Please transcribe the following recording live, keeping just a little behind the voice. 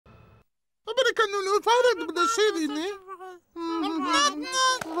ik kan nu verder met de serie, nee?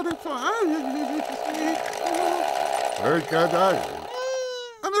 Wat ik van... Ik kan daar.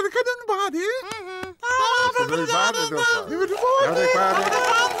 En dan kan een body. Dat is een vader nog. Je bent voor. Ja, ik vader.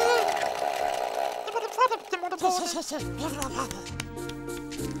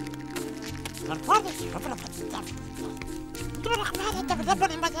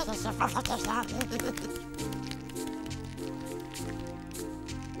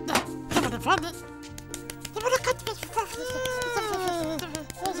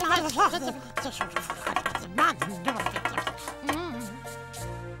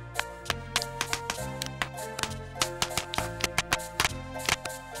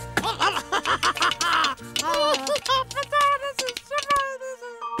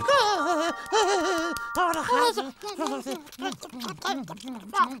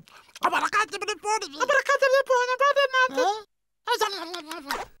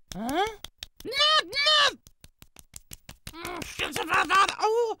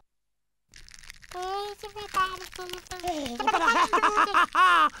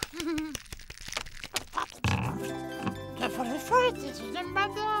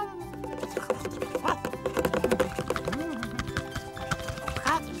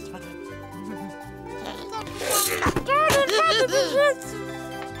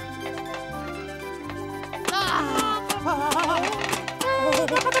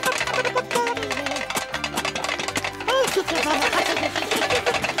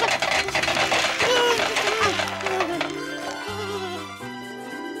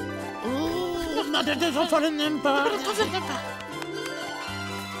 Dit is voor een impa.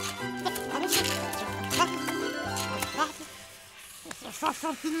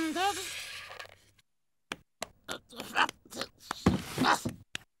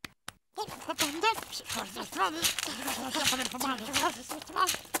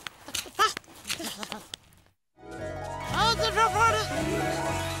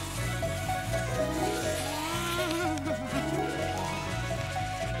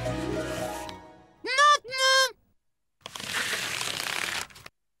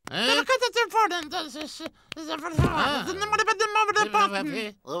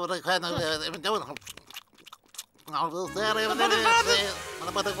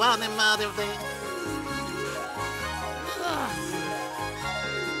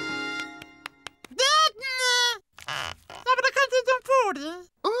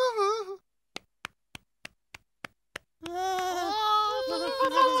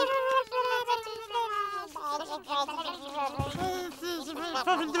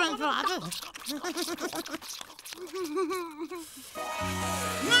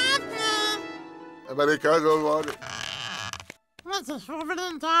 Maar ik kan wel worden. Wat is voor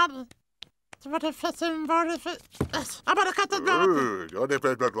een taal? Het wordt een vet in worden. Maar ik had het wel. Ja, dit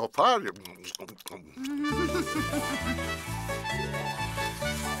is met wat vader.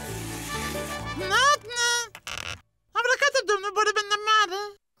 Maar ik had het doen, dan worden we in de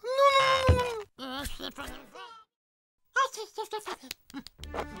maden.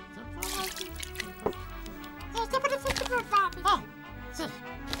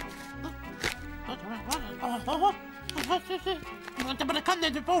 Maar ik kan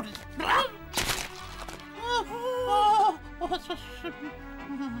niet de bodem.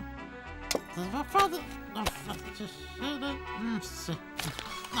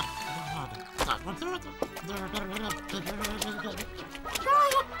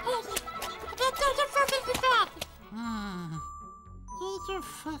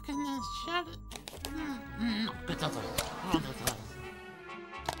 Fucking shit. No, get that no, but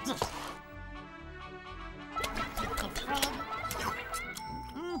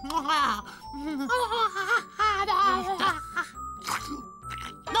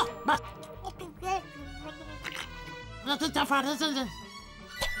dat is daarvan. Dat is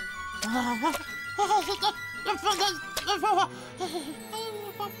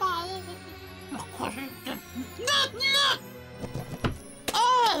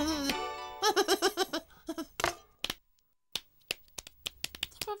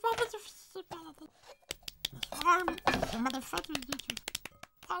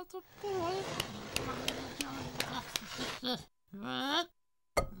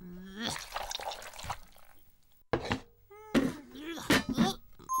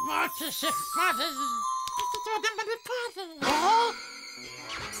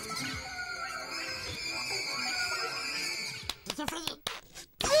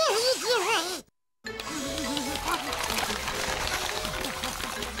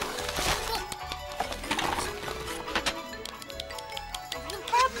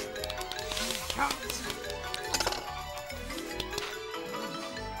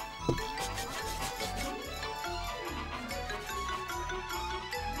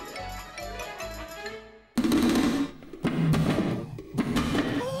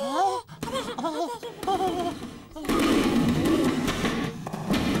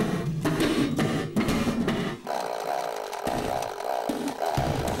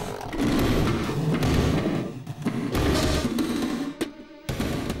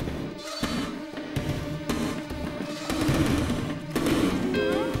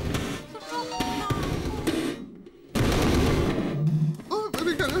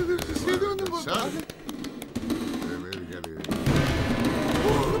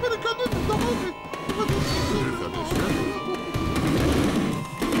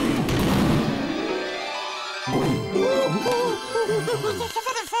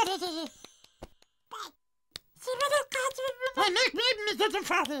Make me Mr.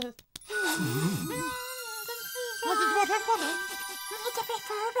 Father. What is what I've got?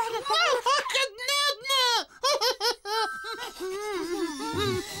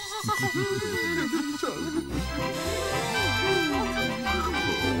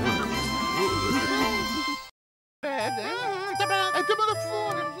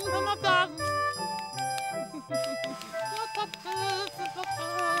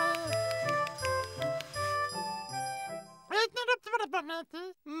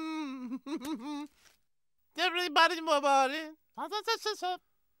 Everybody more body.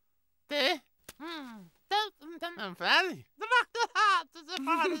 I'm Fanny. The heart is a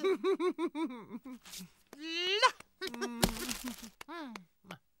party.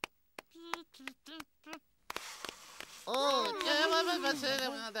 Oh,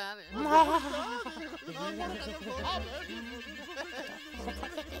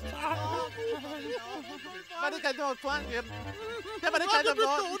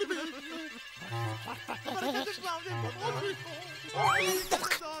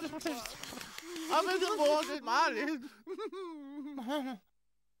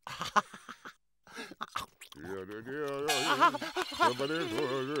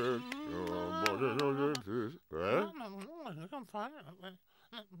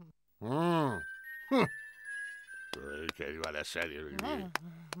 Che va la serie.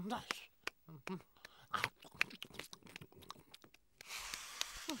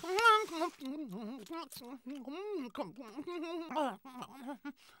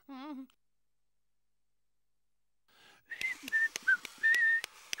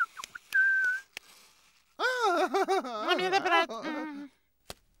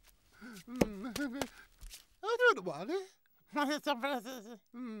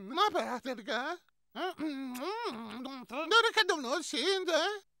 Ma perché? Non che non sente?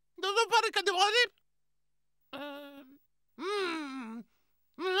 Dove pare che devo dire?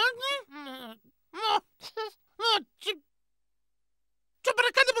 C'è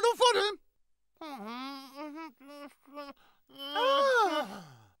perché devo fare?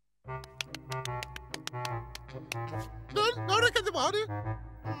 Non che devo dire?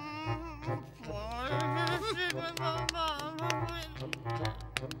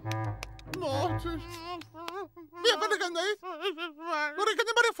 Mortis. Ja, wat kan hij? Wat kan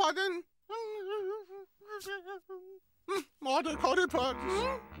hij maar vatten? Maar dat kan hij pas.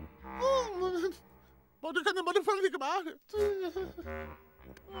 Maar dat kan hij maar vatten gemaakt.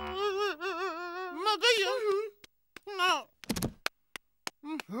 Maar dat je? Nou.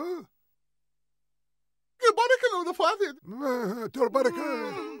 Je bent kan ook de vatten. Door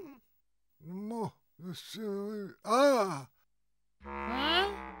baraka. Mo. Ah.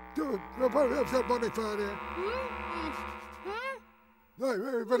 Tu non fare a buone fare.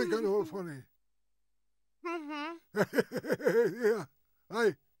 Dai, vai che non fuori. Yeah.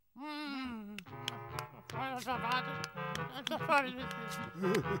 Dai.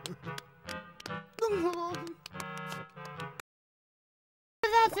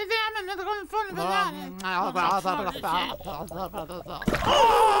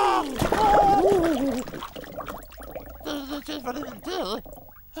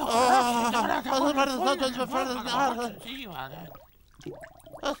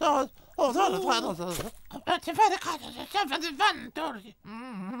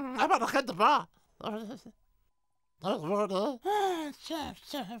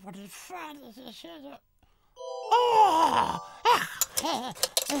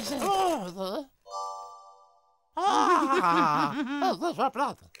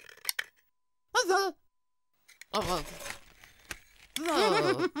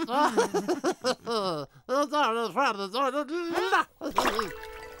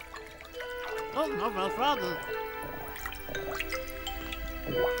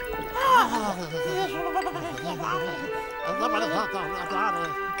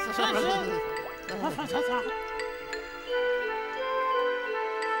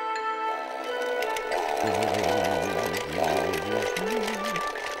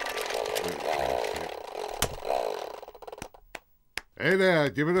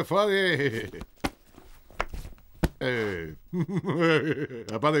 Ti vedo fare.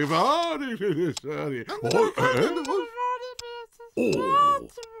 A parte che fa necessarie.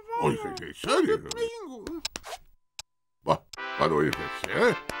 Oh, che serio? Ma vado io che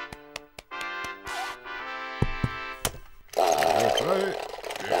sei,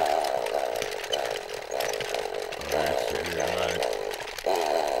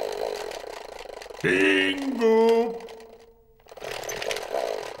 Pingu!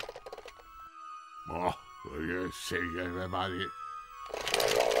 Oh, voglio essere che mi pare.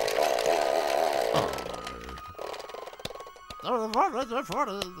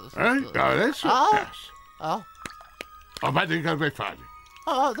 Ja, det är så pass. Ja. Ja, men det kan bli färdigt.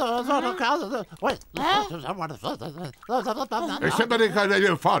 Wait. Somebody can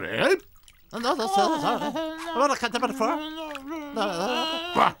do for it. What kan det vara för?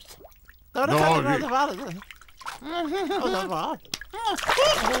 Fast.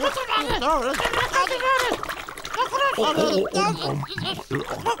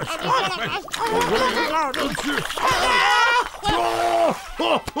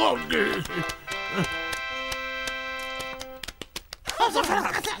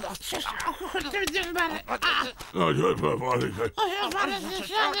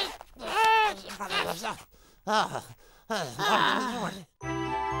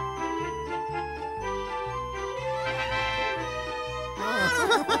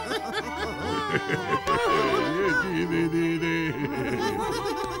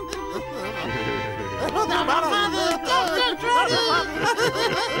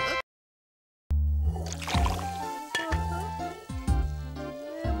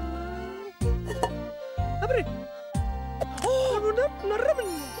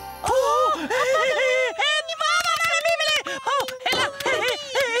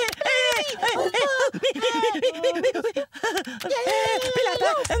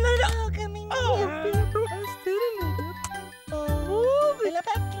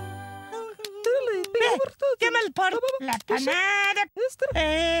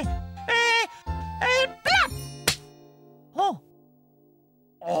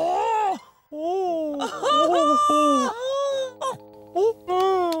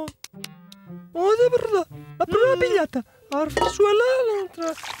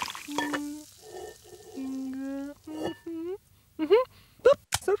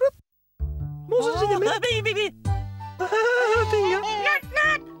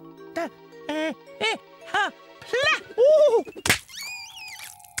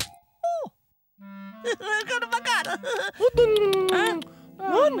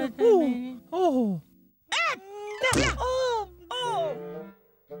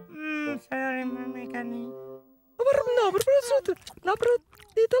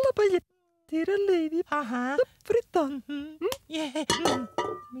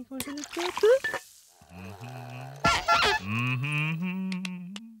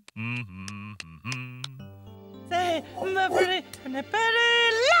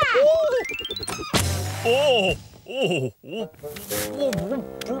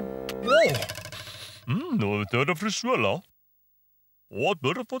 No, dörren försvulla. Åh,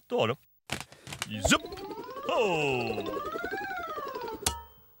 dörren får ta det. Zup! Oh!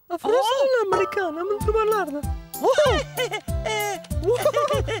 Varför är sådana amerikaner men tror man lär det?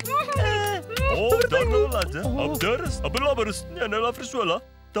 Åh, dörren lade. Ab dörren, ab labarus, nella försvulla.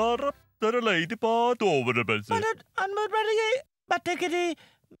 Dörren lady på dover det Men han måste bara ge battekeri.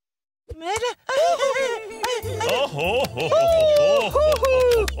 Men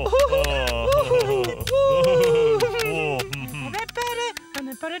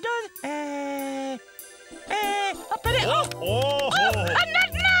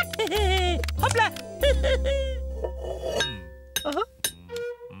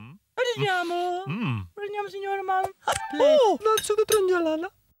Prendiamo signora Mal. Non so che trongialala.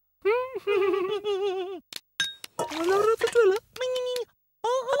 Alla rotatola.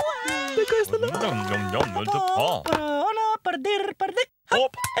 Perché questa là? Ona perder.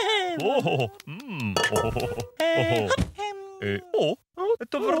 Hop.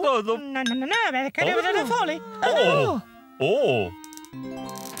 È verdade. No, perché deve vedere fuori.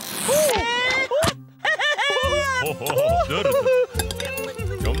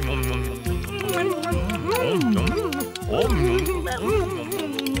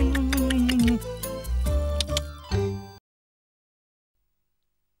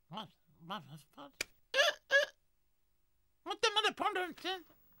 What the mother ponder?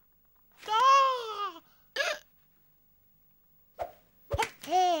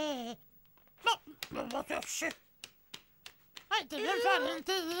 No, what the shit? I didn't fall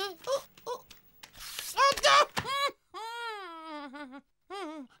into the.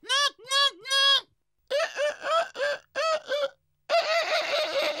 No!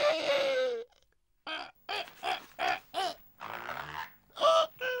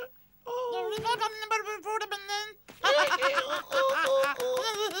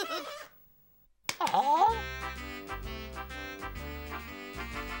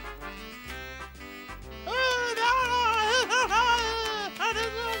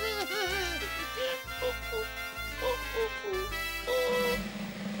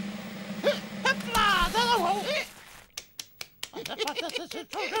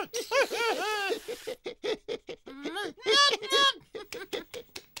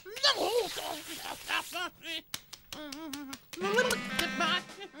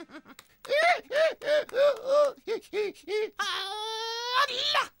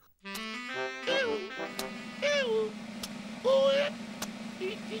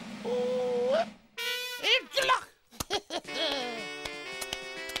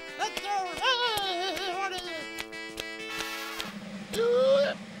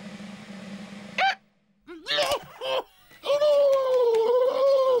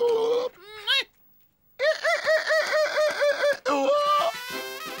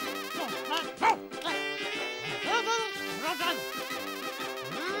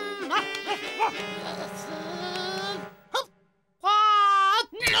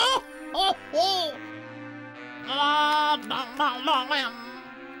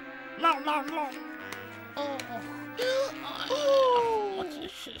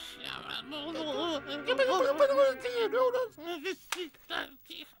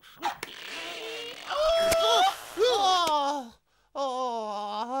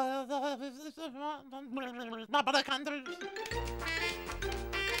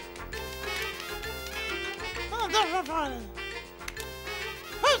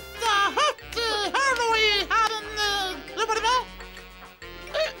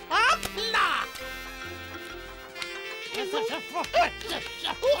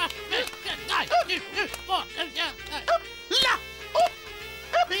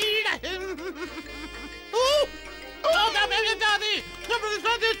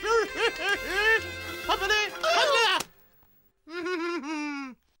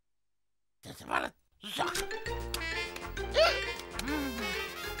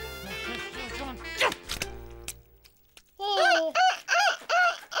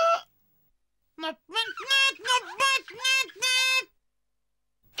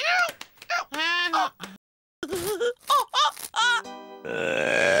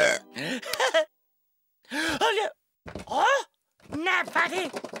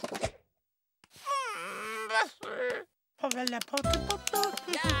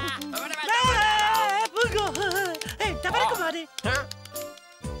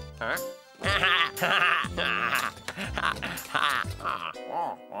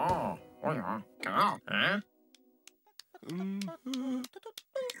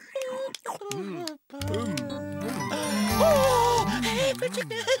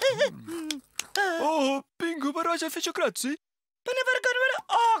 Oh, Pingu, waar was je visjokratie?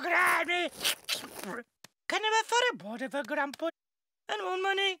 Kan je voor borden voor grandpa? En one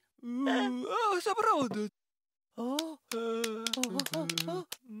money? Oh, ze brood. Oh.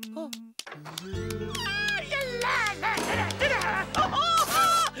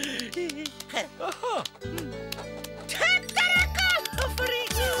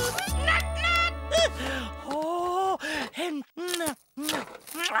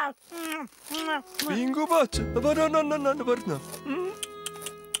 Pingu, wat? Wat nou?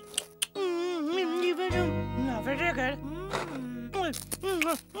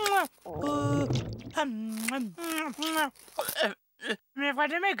 Vad är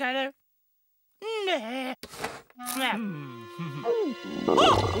det med? Nej.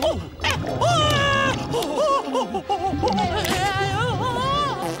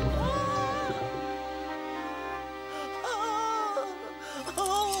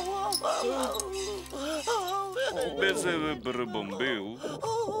 Bez bombeu.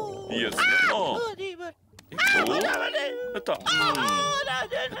 Yes. Oh. Это.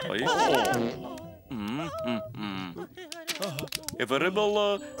 Это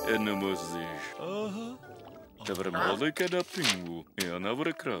рыбала на музыш. Это рыбала когда Pingu. И она в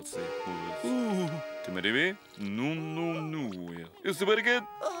рекреации. Ты мереви? Ну. И суберген?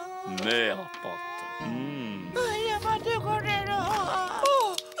 Не апата. Я могу говорить.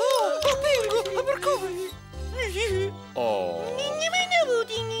 Pingu, а парковый. Не меня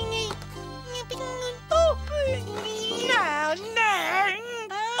будет, не.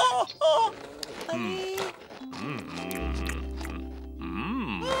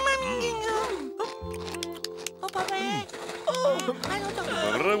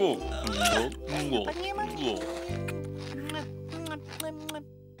 Браво!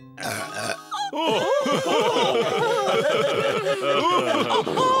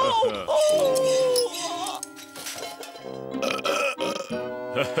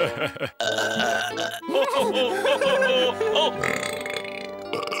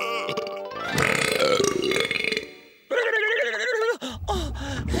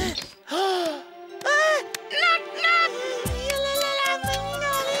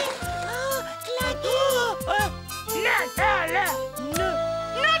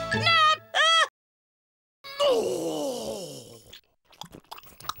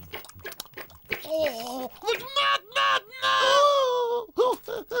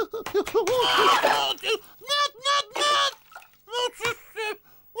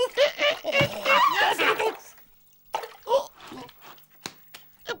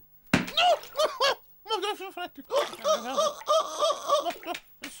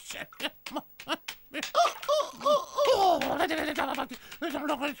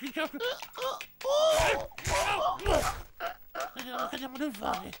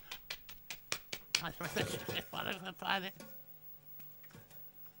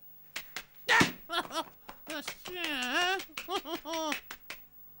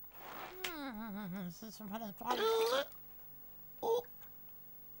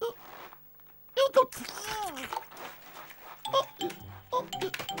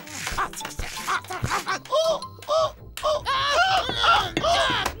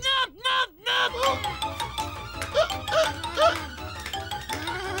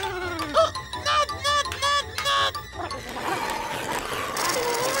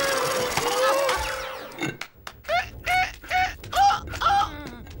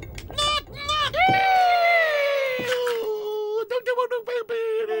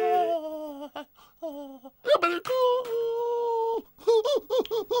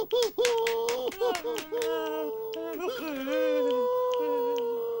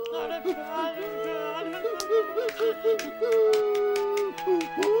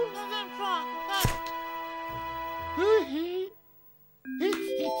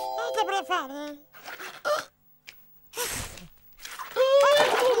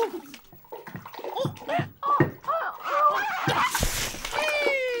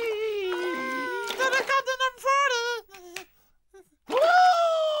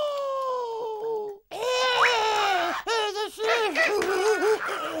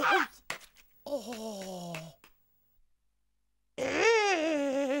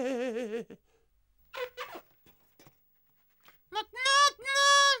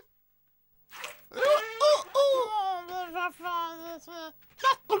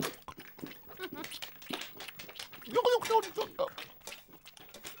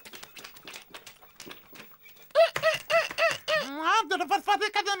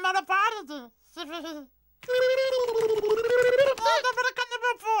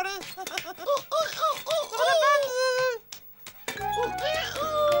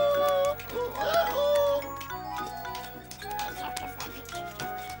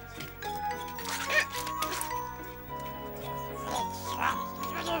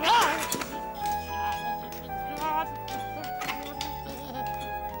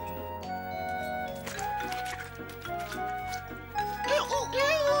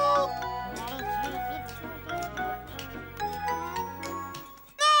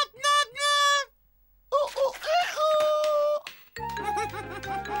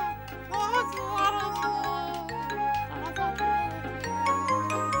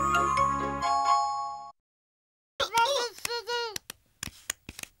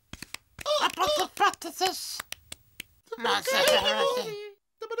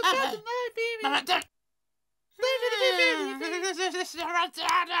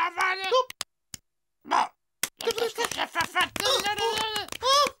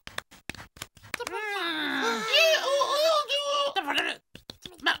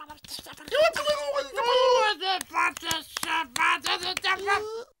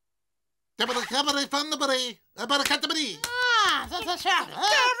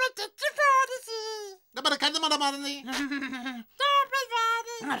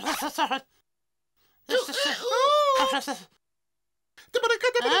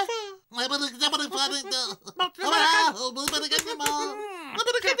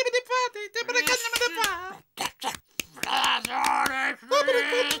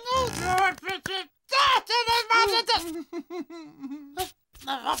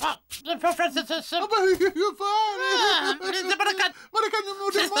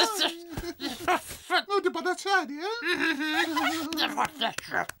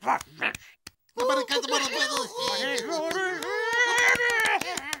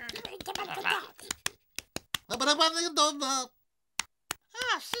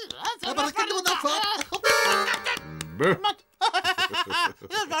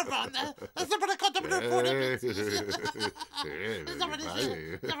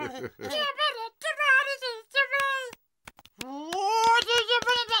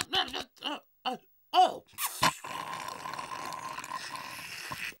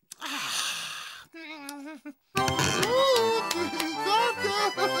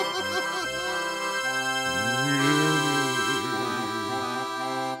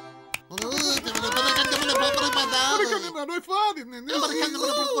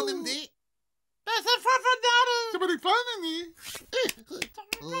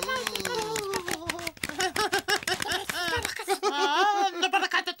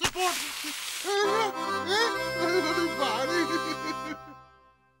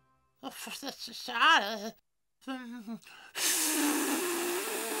 Happy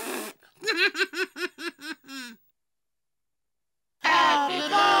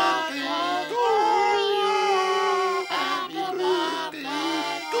birthday to you. Happy birthday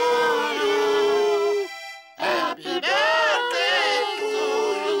to you. Happy birthday to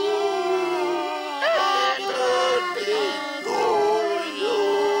you. Happy birthday to you.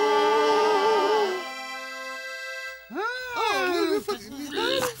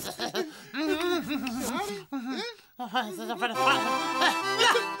 This is a very fun.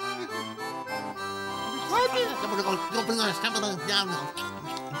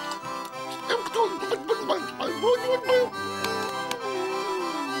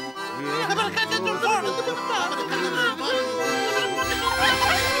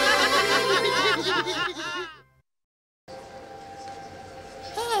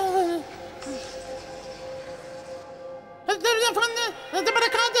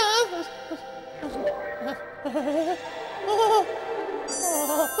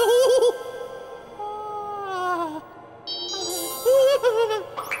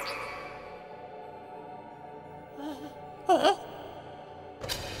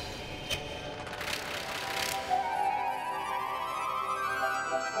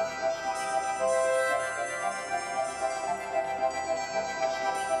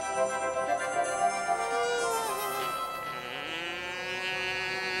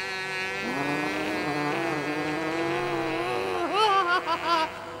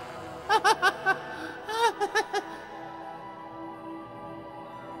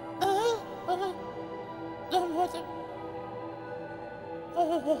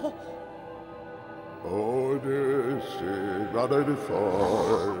 Oh, this is not a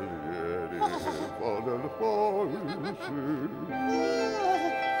fall, it is one of the falls.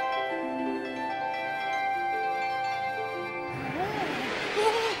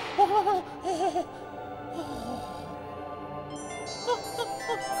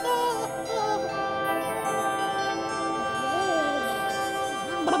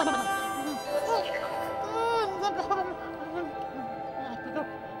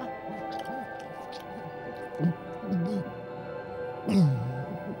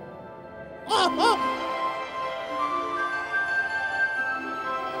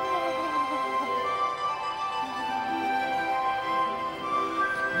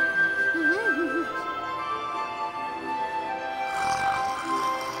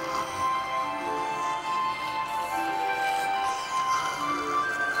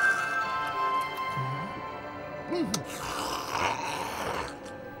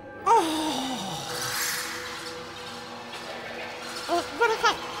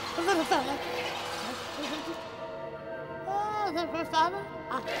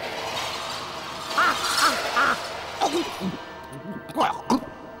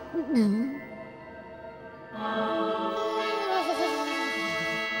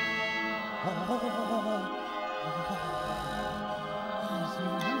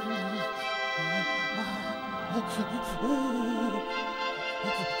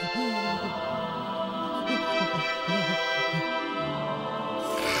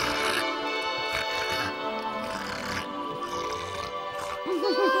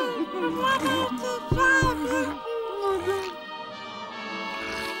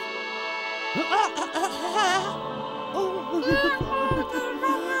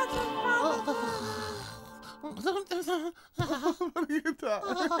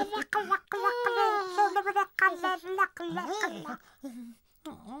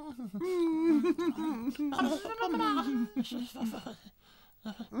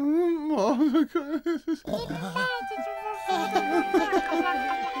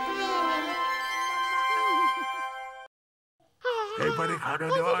 Everybody kind of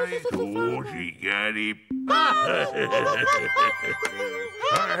doing Sushi Gary.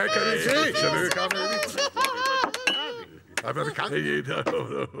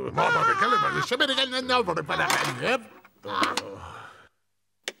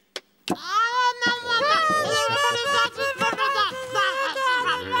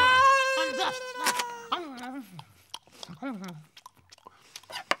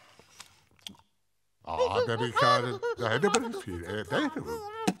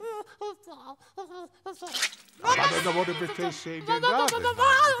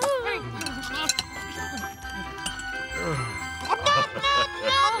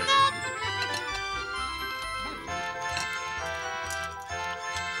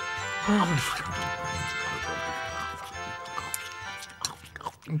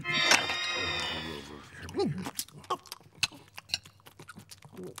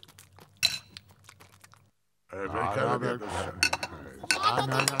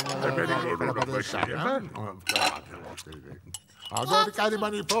 Americani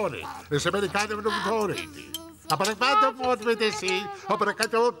manipoli, e americani manipoli. Apparecchiato potete sì,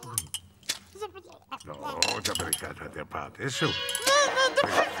 apparecchiato. No, già apparecchiato a parte, su.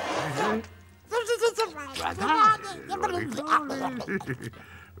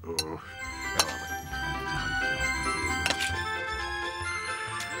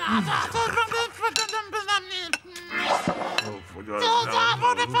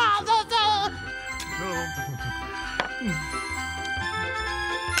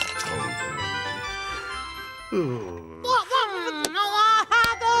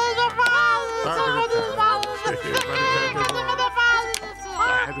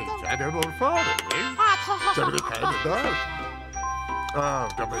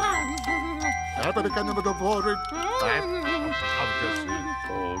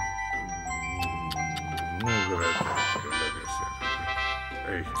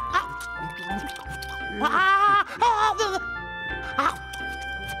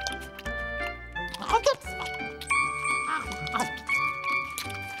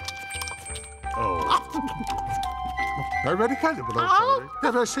 Americani,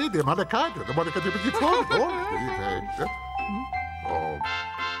 deve essere, ma le cade, non vuole che ti fuori, no?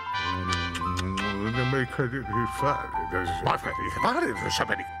 Non mi credi di fare, ma fare,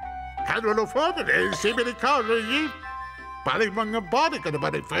 sapere. Cade fuori, insieme di cose, gli pare una body che ne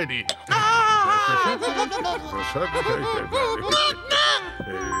fare freddi.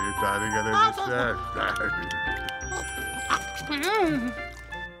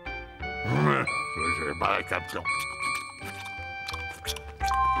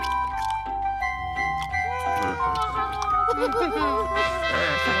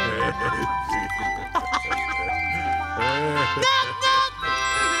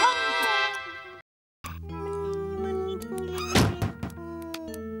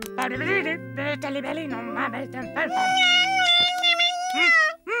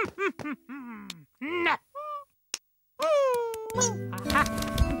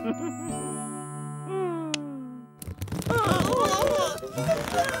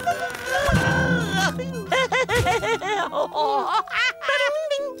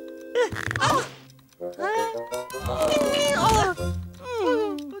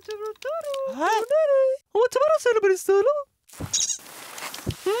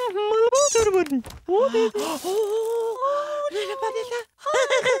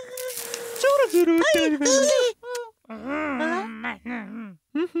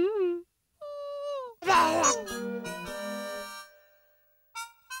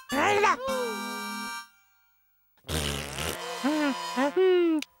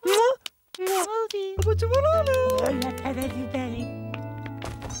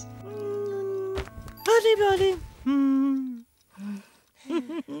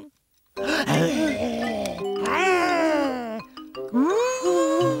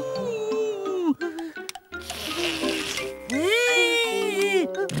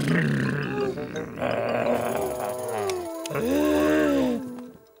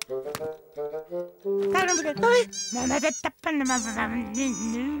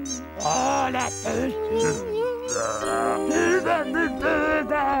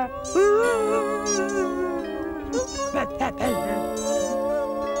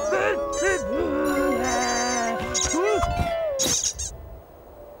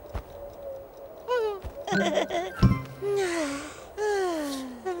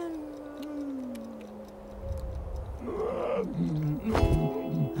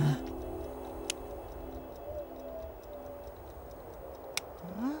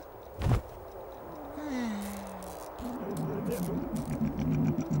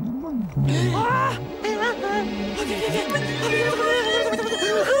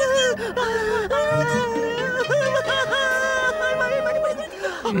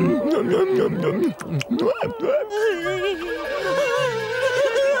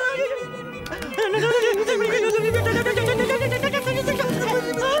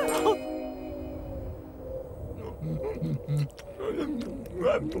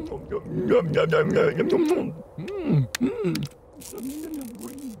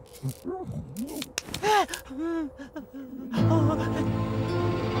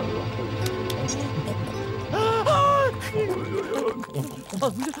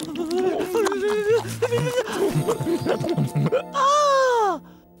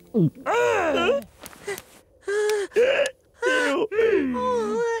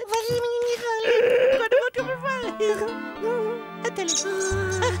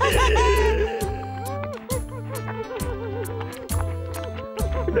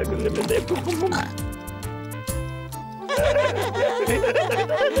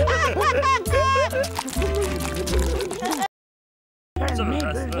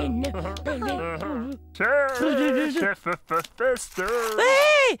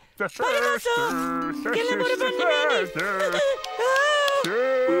 Hei! Parimoso! Che lavoro fanno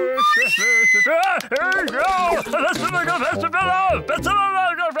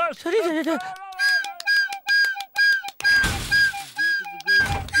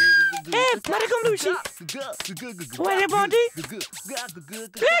Mare con Lucy! Vuoi body? Lucy!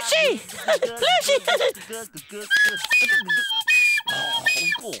 Lucy!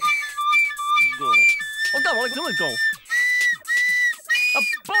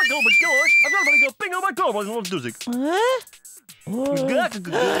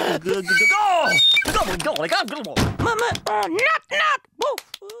 Mama! Not!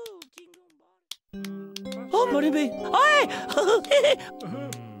 Oh, Mariby! Oi!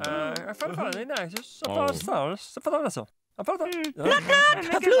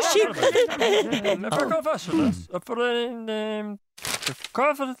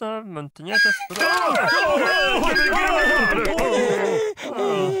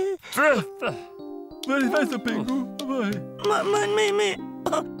 Waar is beste Pingu? Me.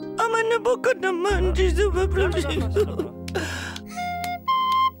 Aman na bukat naman. Dito ba,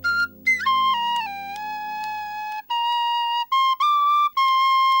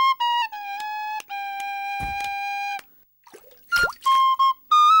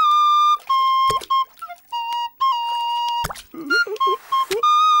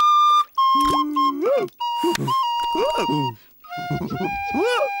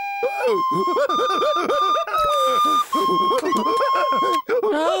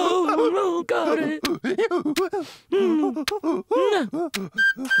 No, got it.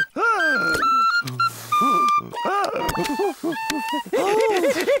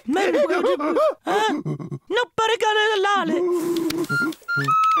 No, para lale.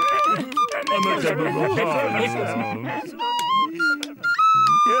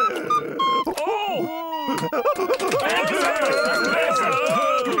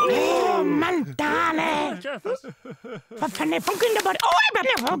 Mantale! Wat fan är funken där bara? Oj, men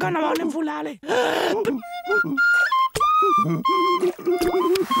det var gonna vara en fulale.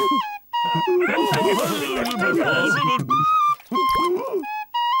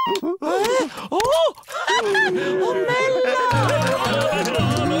 Oh,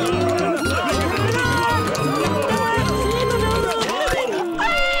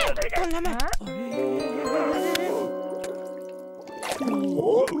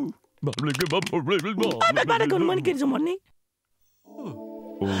 Bara con money get some money.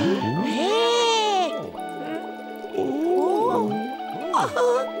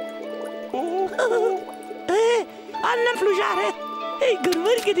 Anna flujare. Hey, good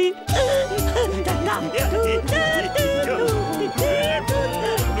work it.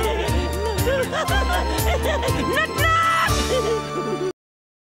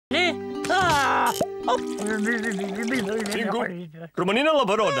 Romanina la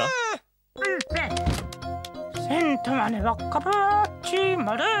parola. Sentomane vakkapacci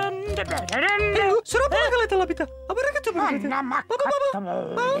marende berende. Sono pagale della vita. Anna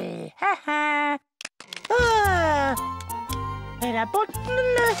maccattamoli. Era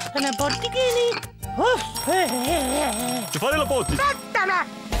bottichini. Ci fare la botti. Vattene.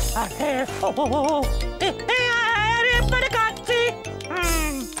 Ragazzi.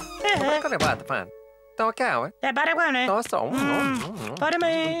 Cosa fate, fan? Sto cavo? Pare buone? Sto. Pare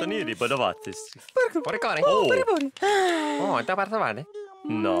me. Tonieri, badavatis. Poricone? Oh, da parte vale?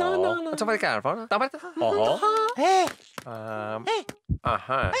 No. Non so fare cavo? Da parte? Oh.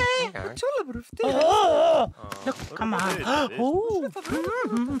 Aha. Look, come on. Oh,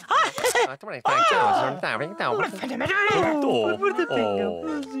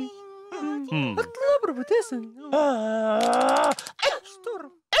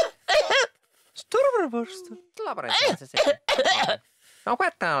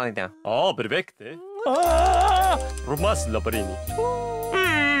 perfetto. Rumas la parini.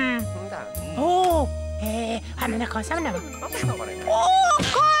 Oh, hanno una cosa nuova. Oh,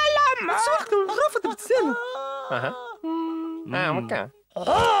 colama! ok.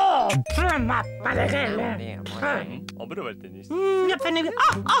 Oh, ma paregelle. Oh, però è tennis.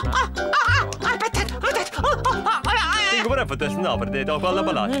 Aspetta. Pingu, però fate no, perché do quella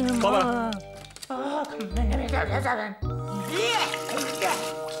ballata. Papà.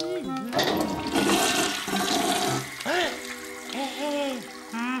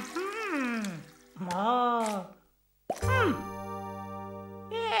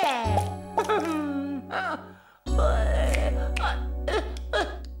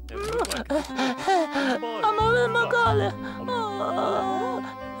 Amore, magale.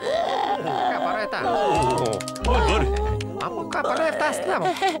 Kabareta. Bari. Apa kabareta selam?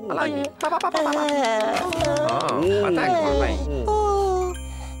 Lagi. Papa. Patay ko may.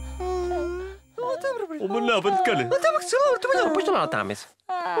 ومنها بنت كلب. Push na tamis.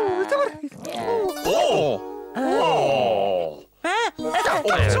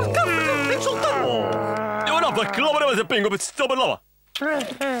 يا ولا بك لا ولا بس بينجو بتستوب لا.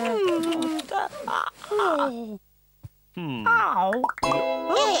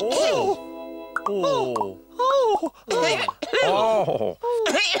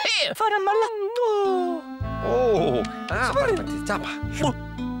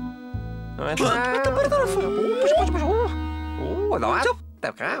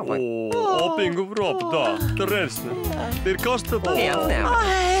 Pingu bra på dag. Det rensne. Det kastar på.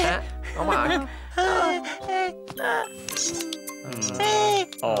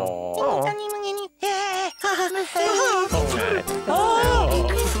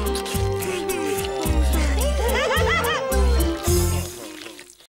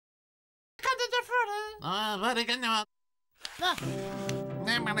 Vad kan det vara?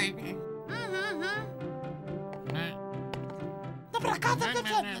 Nej, men det...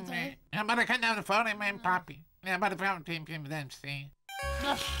 Jag bara kan jag få det med en pappi. Jag bara får en tim med den sten.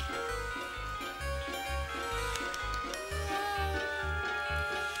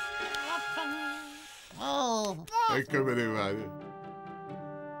 Kommer det vara?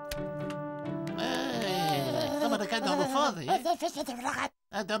 Jag kan inte få det.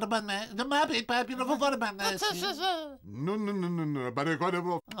 Jag tar bara med. De har blivit pappi, de får vara med. No. Bara kan det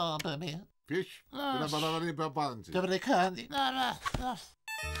vara. Ja, baby. Fish. Det bara var det på band. Det var det kan.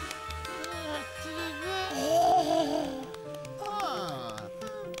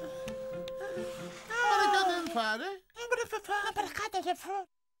 Fare? Vad är det för fan? Bara katta sig för.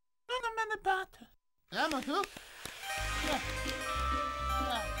 Någon man är bart. Ja, men så.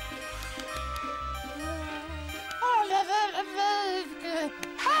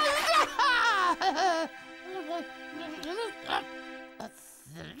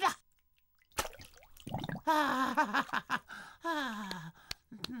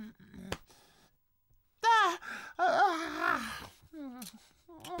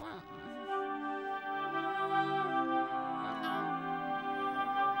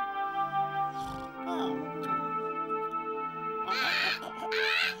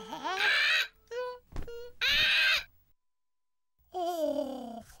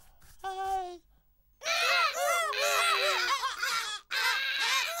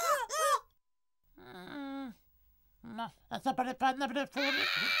 Essa preparada para fora.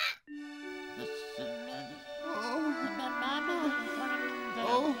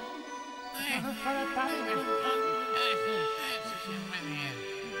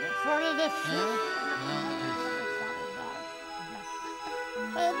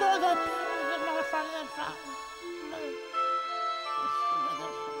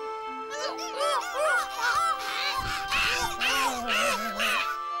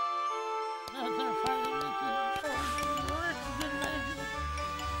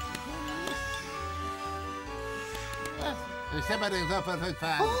 Você vai rezar para a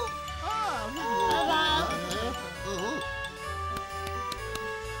fare. Oh,